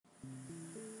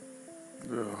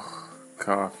Ugh,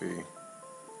 coffee.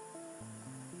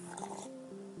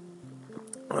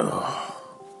 Ugh.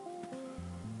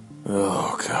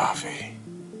 Oh, coffee.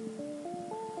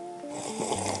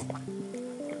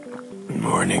 Good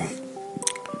morning.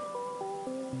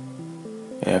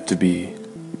 I have to be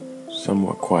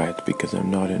somewhat quiet because I'm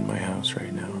not in my house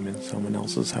right now. I'm in someone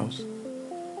else's house.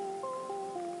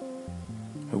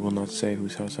 I will not say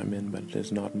whose house I'm in, but it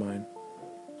is not mine.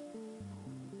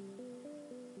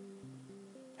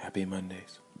 Happy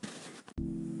Mondays.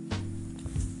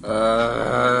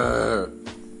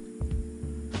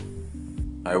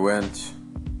 I went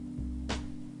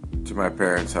to my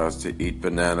parents' house to eat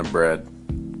banana bread,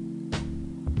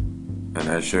 and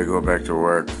I should go back to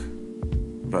work,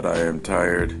 but I am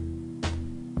tired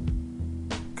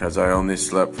because I only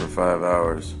slept for 5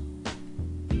 hours.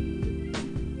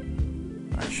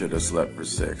 I should have slept for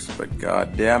 6, but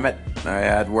god damn it, I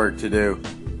had work to do.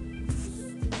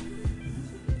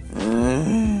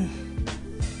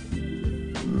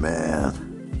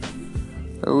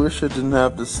 Man, I wish I didn't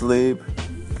have to sleep.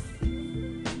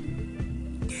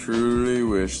 Truly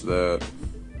wish that.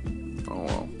 Oh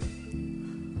well.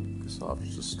 Guess I'll have to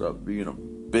just stop being a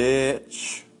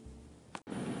bitch.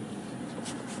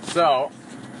 So,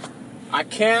 I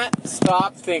can't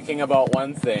stop thinking about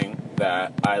one thing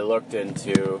that I looked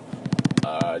into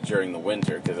during the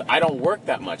winter, because I don't work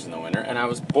that much in the winter, and I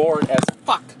was bored as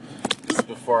fuck. This is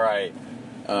before I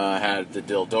had the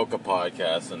Dildoka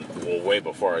podcast, and well, way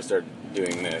before I started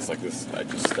doing this. Like this, I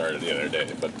just started the other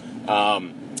day. But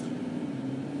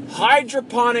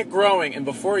hydroponic growing, and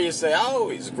before you say, "Oh,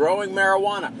 he's growing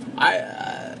marijuana,"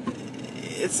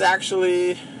 it's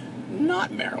actually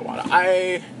not marijuana.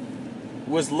 I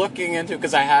was looking into,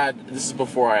 because this is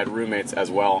before I had roommates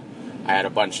as well. I had a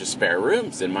bunch of spare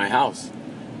rooms in my house,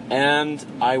 and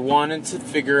I wanted to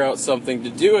figure out something to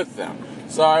do with them.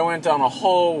 So I went down a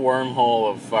whole wormhole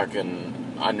of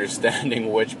fucking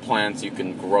understanding which plants you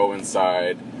can grow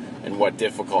inside and what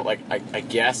difficult. Like, I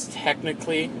guess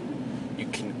technically you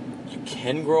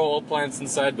can grow all plants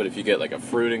inside, but if you get like a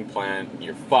fruiting plant,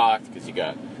 you're fucked, because you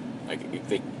got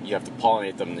you have to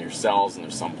pollinate them yourselves, and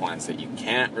there's some plants that you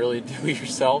can't really do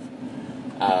yourself.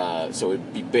 So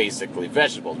it'd be basically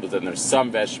vegetables, but then there's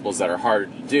some vegetables that are harder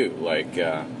to do, like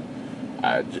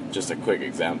just a quick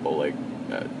example, like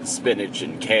spinach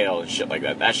and kale and shit like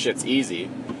that. That shit's easy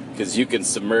because you can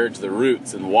submerge the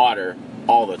roots in water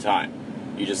all the time.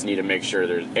 You just need to make sure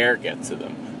there's air gets to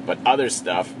them. But other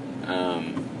stuff,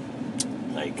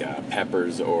 like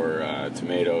peppers or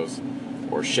tomatoes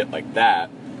or shit like that,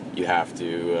 you have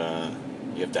to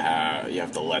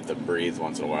let them breathe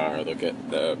once in a while, or they'll get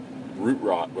the root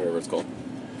rot, whatever it's called.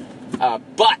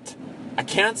 But I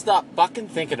can't stop fucking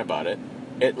thinking about it.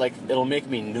 It'll make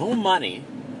me no money.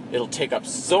 It'll take up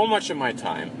so much of my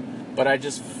time, but I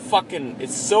just fucking,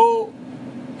 it's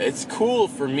cool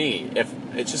for me.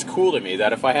 It's just cool to me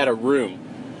that if I had a room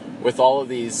with all of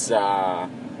these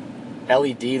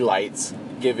LED lights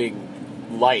giving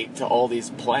light to all these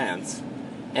plants,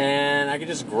 and I could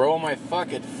just grow my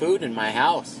fucking food in my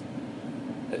house.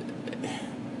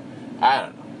 I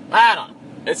don't know.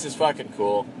 It's just fucking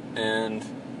cool, and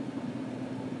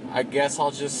I guess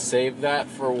I'll just save that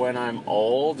for when I'm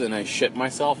old and I shit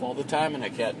myself all the time and I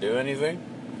can't do anything.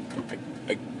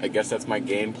 I guess that's my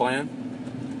game plan.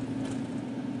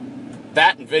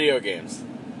 That and video games.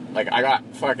 Like, I got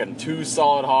fucking 2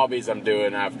 solid hobbies I'm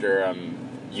doing after I'm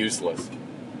useless.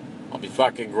 I'll be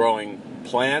fucking growing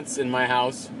plants in my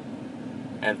house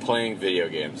and playing video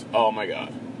games. Oh my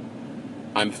god.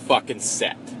 I'm fucking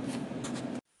set.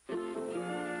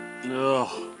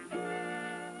 Ugh.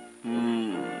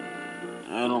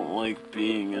 I don't like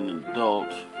being an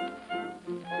adult.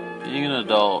 Being an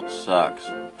adult sucks,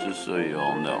 just so you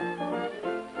all know.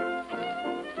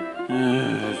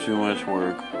 Too much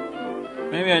work.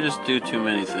 Maybe I just do too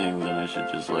many things and I should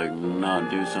just not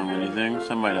do so many things.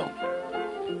 That might help.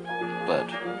 But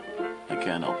I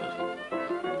can't help it.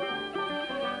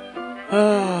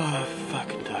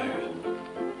 Fucking tired.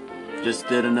 Just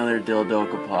did another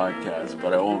Dildoka podcast,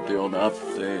 but I won't be able to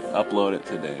upload it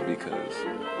today because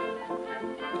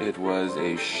it was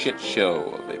a shit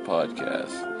show of a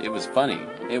podcast. It was funny.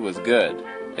 It was good.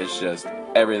 It's just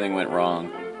everything went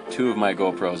wrong. 2 of my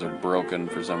GoPros are broken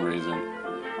for some reason.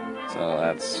 So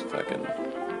that's fucking...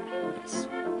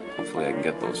 hopefully I can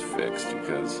get those fixed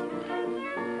because...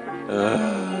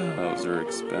 those are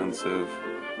expensive.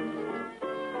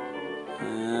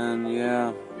 And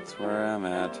yeah, that's where I'm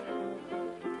at.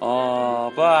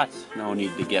 Oh, but no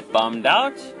need to get bummed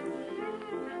out.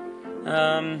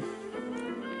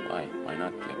 Why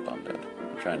not get bummed out?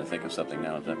 I'm trying to think of something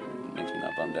now that makes me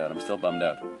not bummed out. I'm still bummed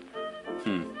out.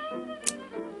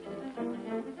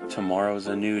 Tomorrow's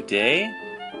a new day?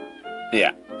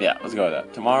 Yeah, let's go with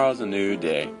that. Tomorrow's a new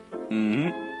day.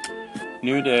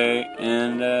 New day,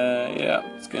 and yeah,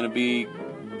 it's gonna be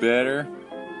better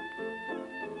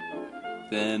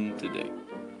than today.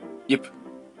 Yep,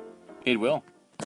 it will.